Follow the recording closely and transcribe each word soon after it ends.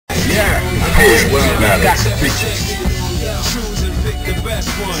prepared. Well, I got the picture. Choose and pick the best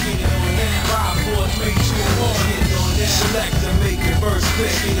one. 5, 4, 3, 2, 1. Select and make your first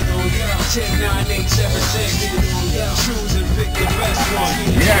pick. 10, 9, 8, 7, 6. Choose and pick the best one.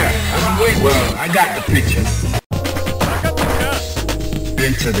 Yeah, I'm waiting. Well, I got the picture.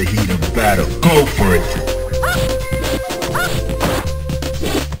 Into the heat of battle. Go for it.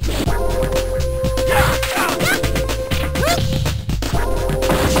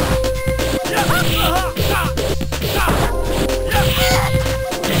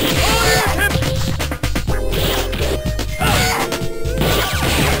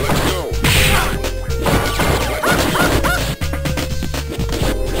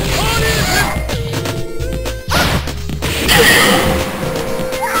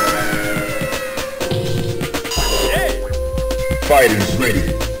 Fighters ready.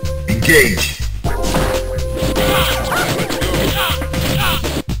 Engage.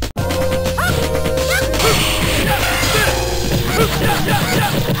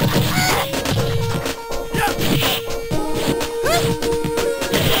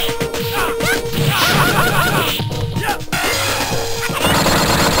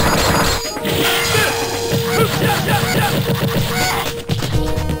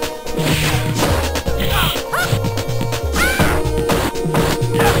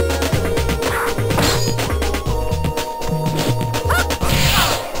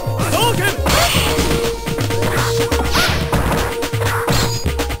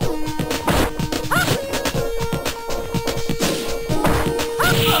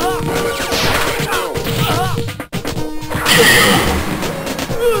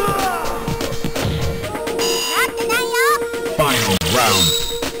 Final round.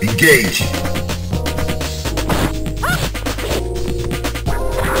 Engage.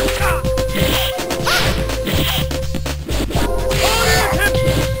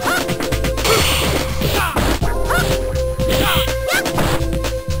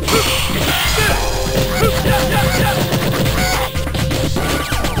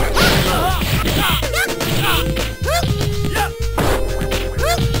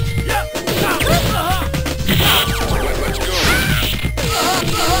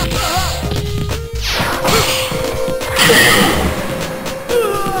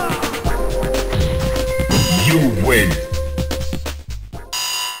 You win.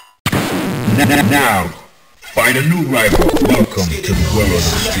 Now, find a new rival. Welcome to the world of the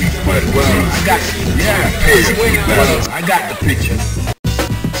street fighter. Well, I got the I got the picture.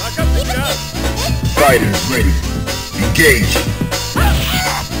 Fighters ready. Engage.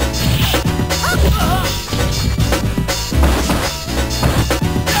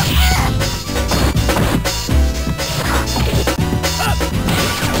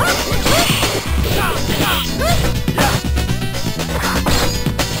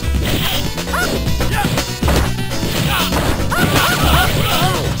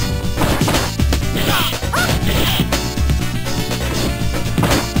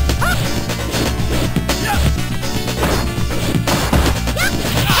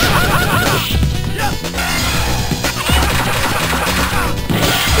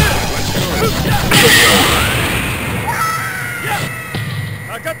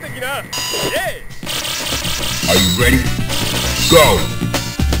 Are you ready? Go!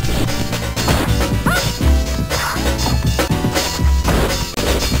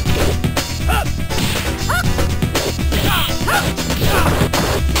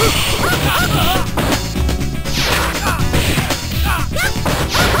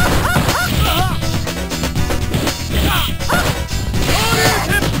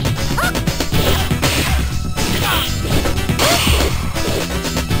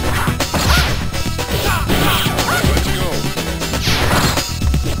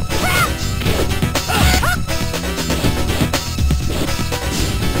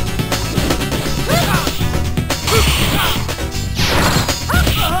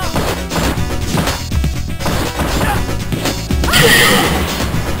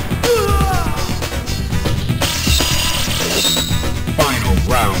 Final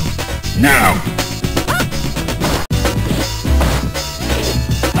round. Now.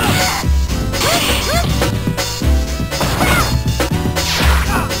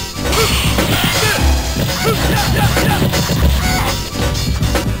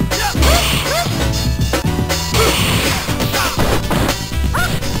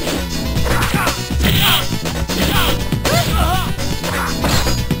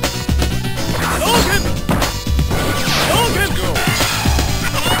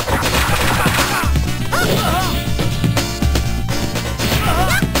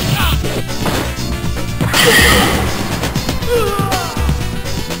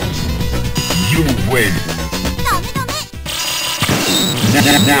 You win.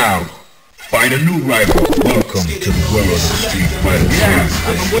 Now, find a new rival. Welcome to the world of the street fighter. Yeah,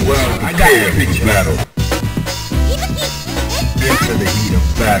 well, I got a picture battle. Into the heat of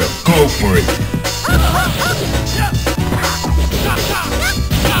battle. Go for it.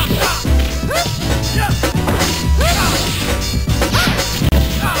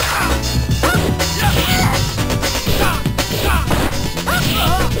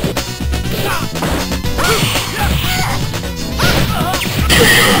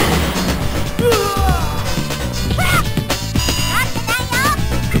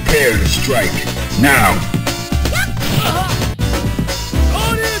 Prepare to strike. Now.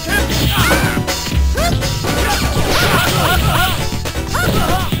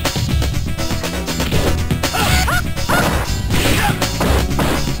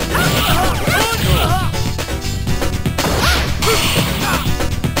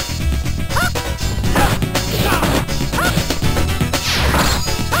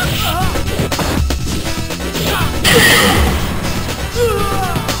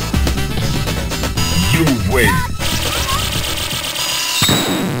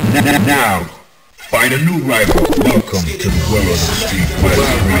 Now, find a new rival. Welcome to the world of the street fighter.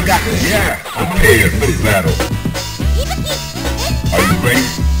 I got this. Yeah, prepare for the battle. Are you ready?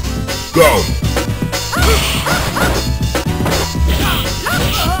 Go!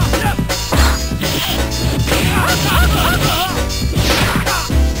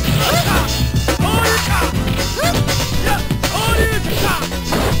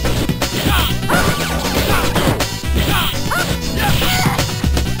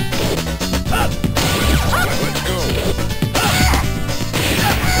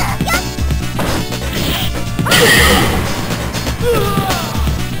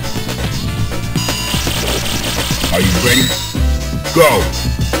 Are you ready? Go!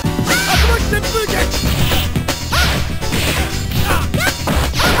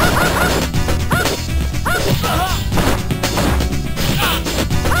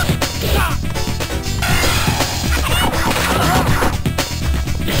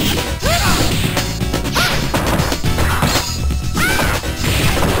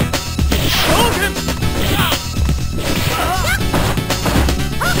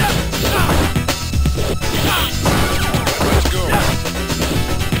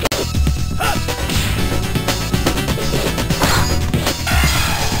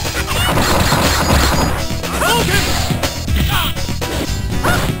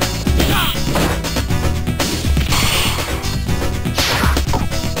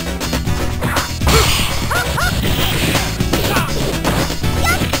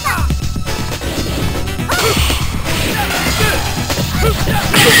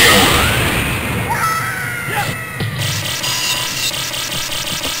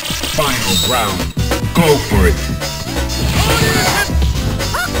 Final round. Go for it.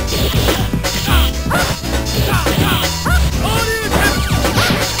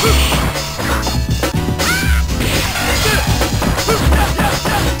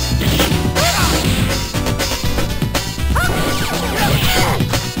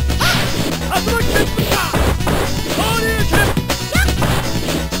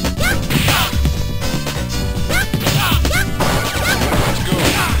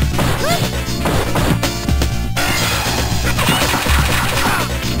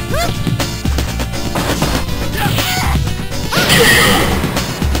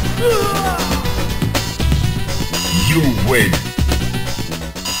 You win.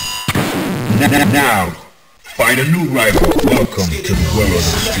 Now, find a new rival. Welcome to the world of the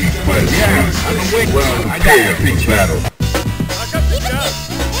street fighter. Yeah, I've been waiting. Well, I got a big battle.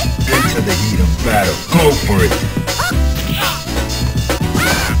 Into the heat of battle. Go for it.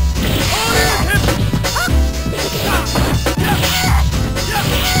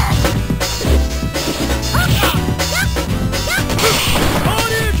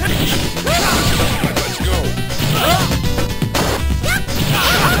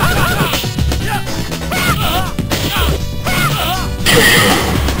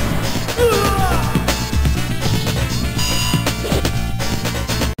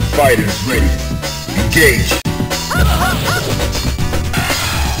 Fighters ready. Engage.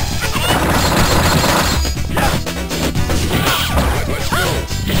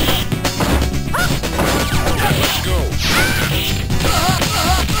 Let's go.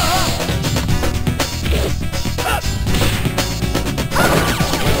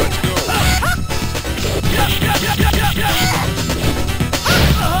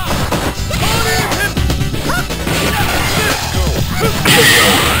 Let's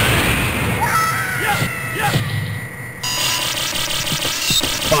go.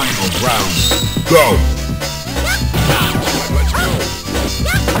 Final round. Go!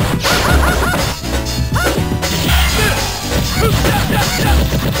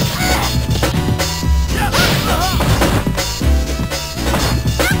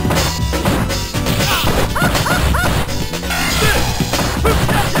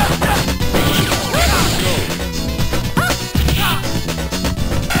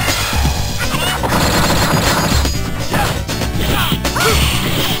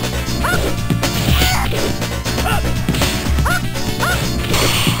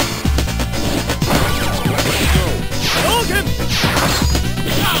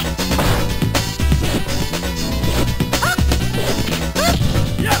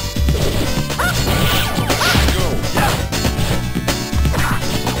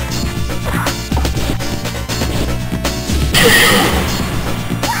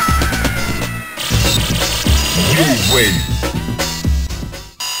 You win.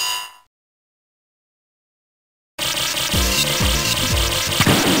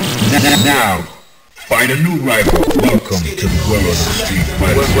 Now, find a new rival. Welcome to the world of the Street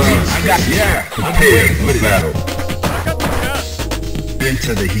Fighter. I got prepare for battle.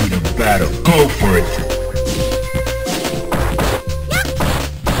 Into the heat of battle. Go for it.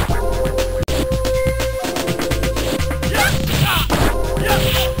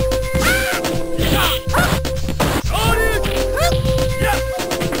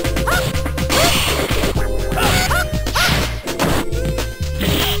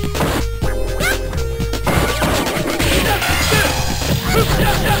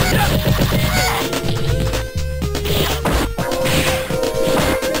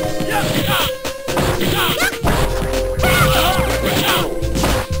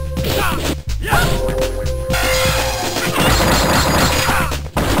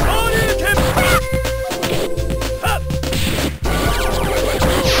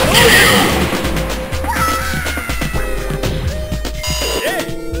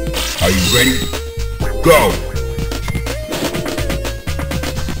 Are you ready? Go!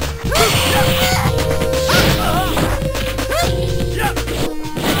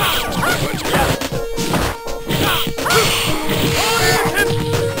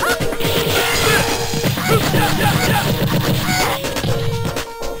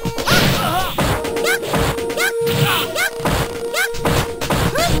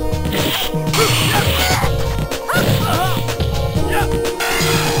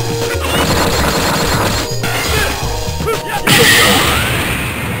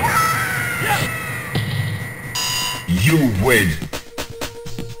 You win.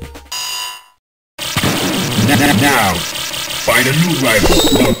 Now, find a new rival.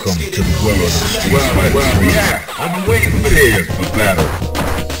 Welcome to the world of the Street Fighter. I've been waiting for this. Prepare for battle.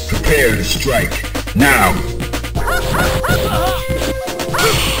 Prepare to strike. Now.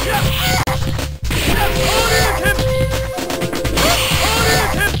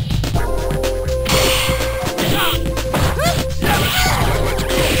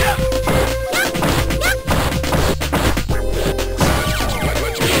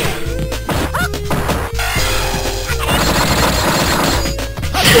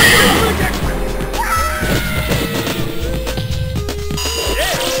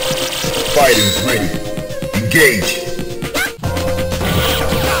 Fighters ready. Engage.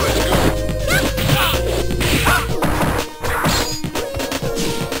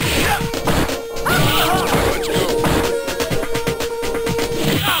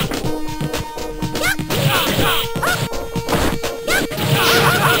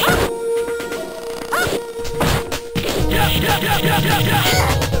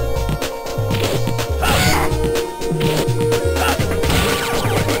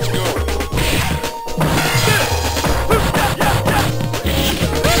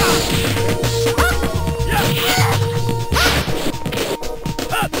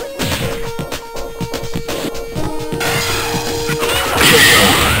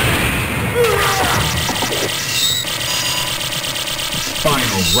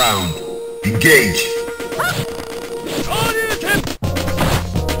 Final round. Engage.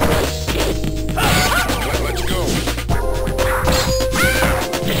 Let's go.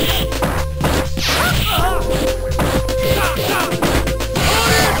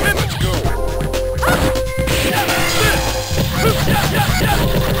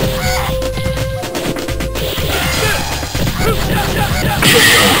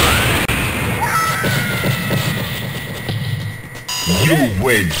 You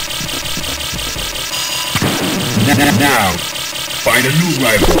win. Now, find a new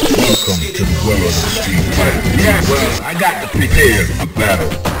rival. Welcome to the world of the Street Fighter. I got the prepare for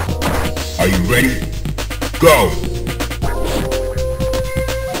battle. Are you ready? Go!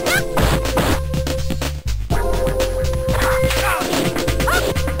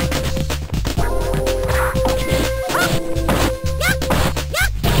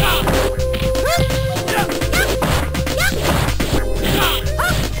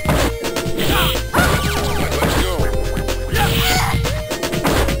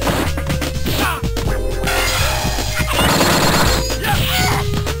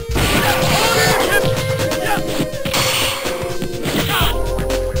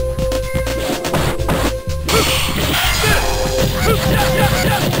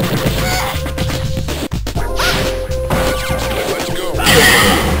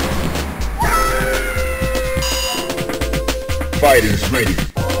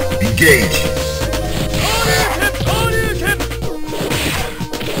 Engage.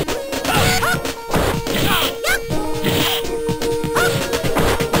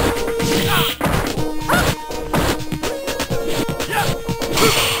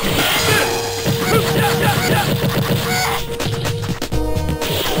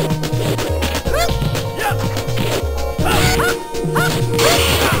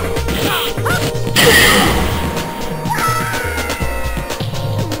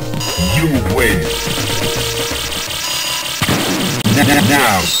 You win.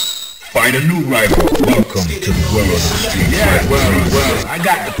 Now, find a new rival. Welcome to the world of the street. Yeah, well, I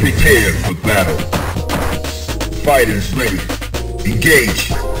got the prepared for battle. Fighters ready.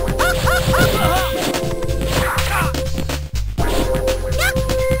 Engage.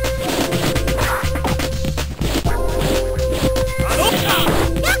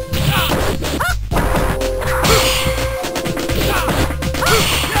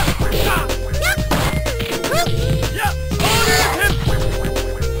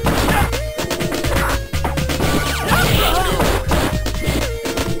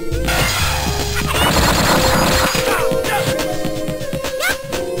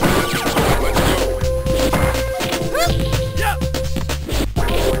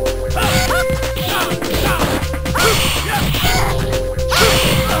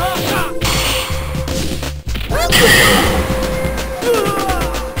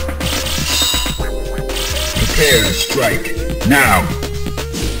 Prepare to strike. Now.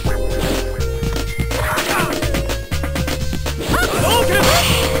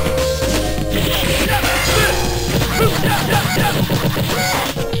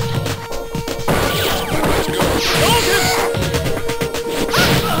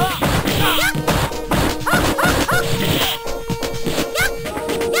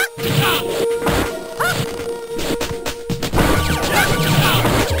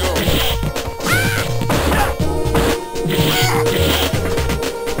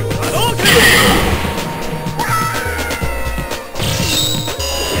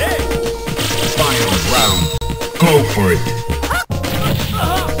 Go for it.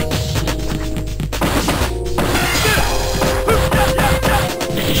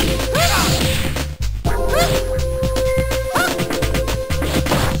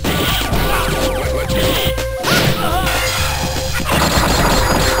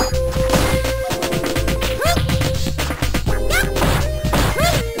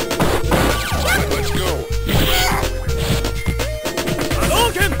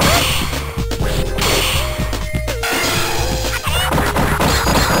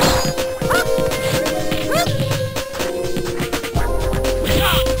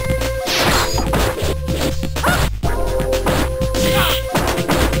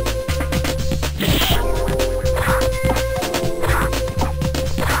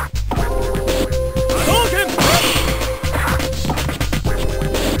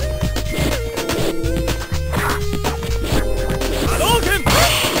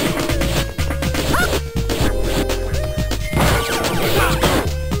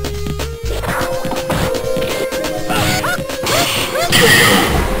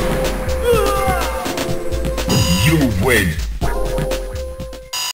 You win.